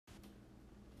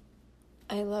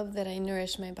I love that I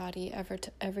nourish my body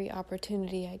every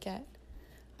opportunity I get.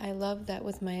 I love that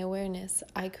with my awareness,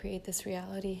 I create this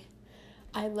reality.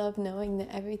 I love knowing that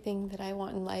everything that I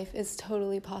want in life is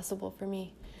totally possible for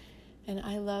me. And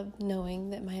I love knowing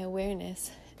that my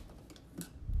awareness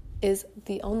is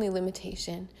the only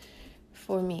limitation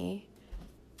for me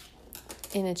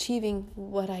in achieving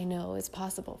what I know is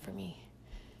possible for me.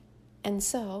 And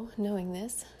so, knowing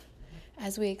this,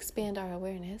 as we expand our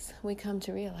awareness, we come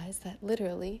to realize that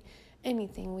literally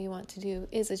anything we want to do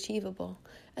is achievable,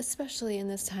 especially in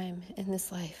this time, in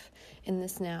this life, in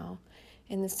this now,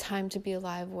 in this time to be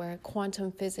alive where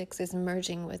quantum physics is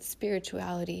merging with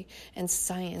spirituality and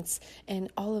science, and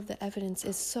all of the evidence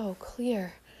is so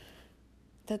clear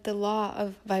that the law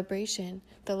of vibration,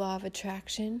 the law of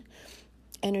attraction,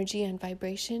 energy and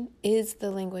vibration is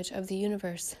the language of the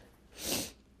universe.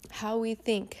 How we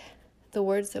think, the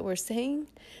words that we're saying,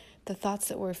 the thoughts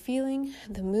that we're feeling,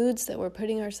 the moods that we're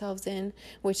putting ourselves in,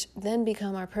 which then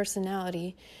become our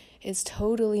personality, is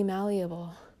totally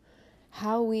malleable.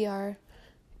 How we are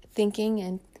thinking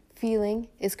and feeling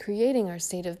is creating our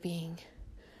state of being.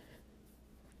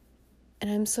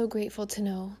 And I'm so grateful to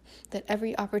know that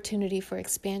every opportunity for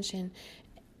expansion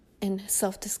and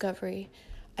self-discovery,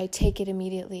 I take it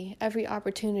immediately. Every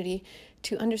opportunity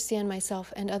to understand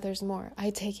myself and others more,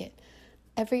 I take it.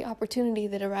 Every opportunity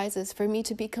that arises for me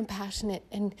to be compassionate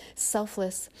and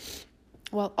selfless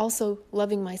while also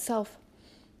loving myself,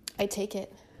 I take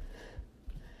it.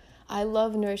 I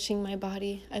love nourishing my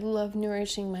body. I love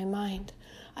nourishing my mind.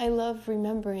 I love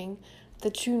remembering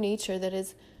the true nature that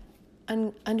is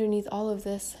underneath all of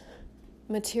this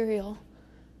material.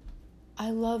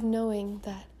 I love knowing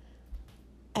that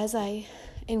as I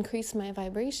increase my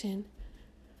vibration,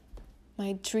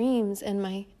 my dreams and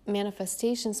my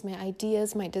manifestations, my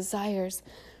ideas, my desires,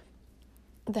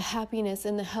 the happiness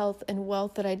and the health and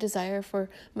wealth that I desire for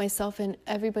myself and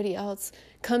everybody else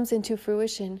comes into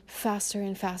fruition faster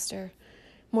and faster,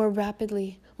 more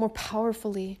rapidly, more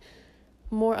powerfully,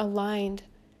 more aligned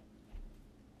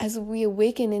as we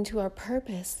awaken into our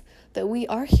purpose, that we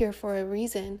are here for a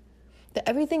reason, that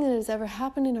everything that has ever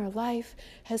happened in our life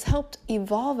has helped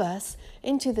evolve us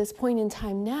into this point in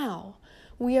time now.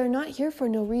 We are not here for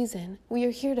no reason. We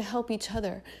are here to help each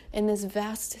other in this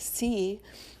vast sea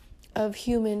of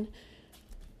human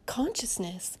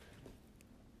consciousness.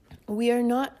 We are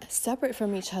not separate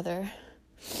from each other.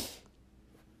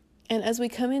 And as we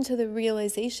come into the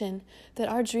realization that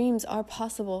our dreams are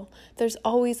possible, there's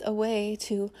always a way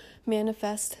to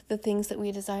manifest the things that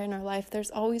we desire in our life.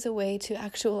 There's always a way to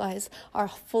actualize our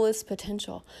fullest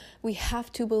potential. We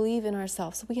have to believe in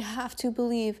ourselves. We have to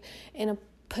believe in a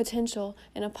potential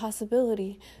and a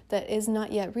possibility that is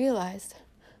not yet realized.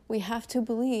 We have to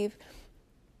believe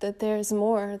that there's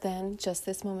more than just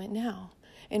this moment now.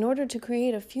 In order to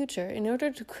create a future, in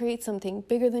order to create something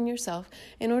bigger than yourself,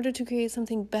 in order to create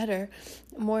something better,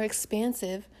 more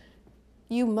expansive,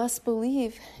 you must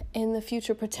believe in the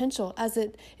future potential as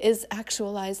it is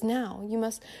actualized now. You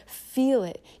must feel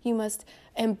it. You must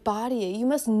embody it. You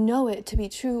must know it to be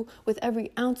true with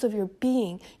every ounce of your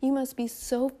being. You must be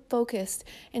so focused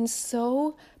and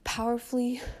so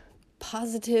powerfully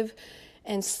positive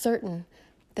and certain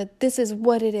that this is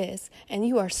what it is, and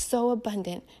you are so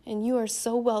abundant, and you are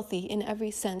so wealthy in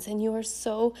every sense, and you are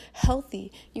so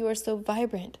healthy, you are so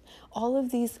vibrant. All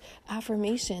of these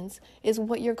affirmations is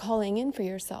what you're calling in for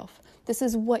yourself. This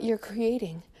is what you're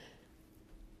creating.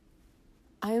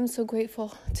 I am so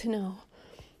grateful to know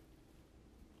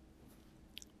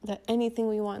that anything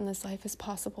we want in this life is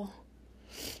possible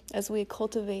as we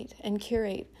cultivate and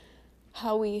curate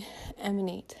how we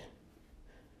emanate.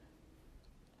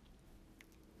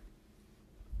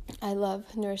 I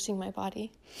love nourishing my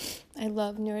body. I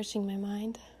love nourishing my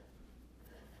mind.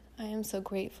 I am so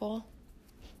grateful.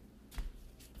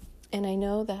 And I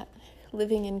know that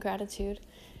living in gratitude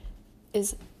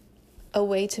is a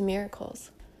way to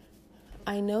miracles.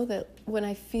 I know that when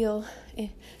I feel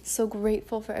so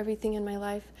grateful for everything in my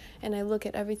life and I look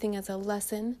at everything as a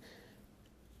lesson,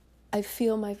 I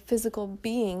feel my physical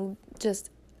being just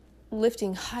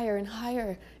lifting higher and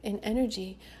higher in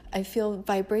energy. I feel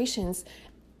vibrations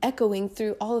echoing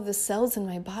through all of the cells in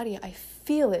my body. I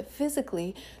feel it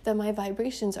physically that my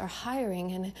vibrations are higher,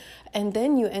 and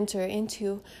then you enter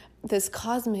into this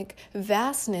cosmic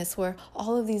vastness where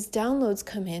all of these downloads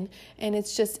come in, and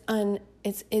it's just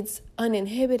it's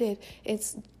uninhibited,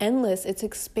 it's endless, it's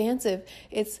expansive,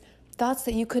 it's thoughts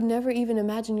that you could never even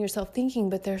imagine yourself thinking,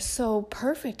 but they're so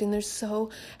perfect and they're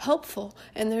so helpful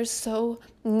and they're so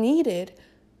needed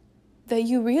that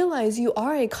you realize you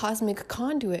are a cosmic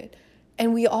conduit.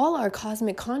 And we all are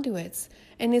cosmic conduits.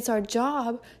 And it's our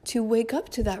job to wake up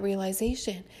to that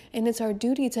realization. And it's our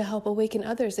duty to help awaken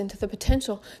others into the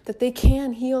potential that they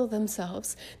can heal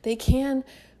themselves. They can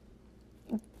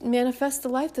manifest the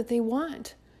life that they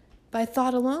want by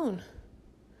thought alone,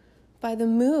 by the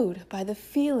mood, by the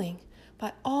feeling,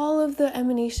 by all of the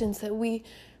emanations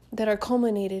that are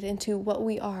culminated into what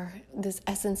we are, this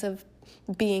essence of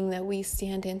being that we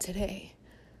stand in today.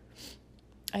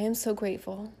 I am so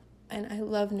grateful, and I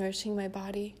love nourishing my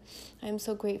body. I am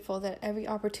so grateful that every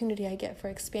opportunity I get for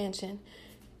expansion,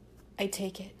 I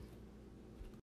take it.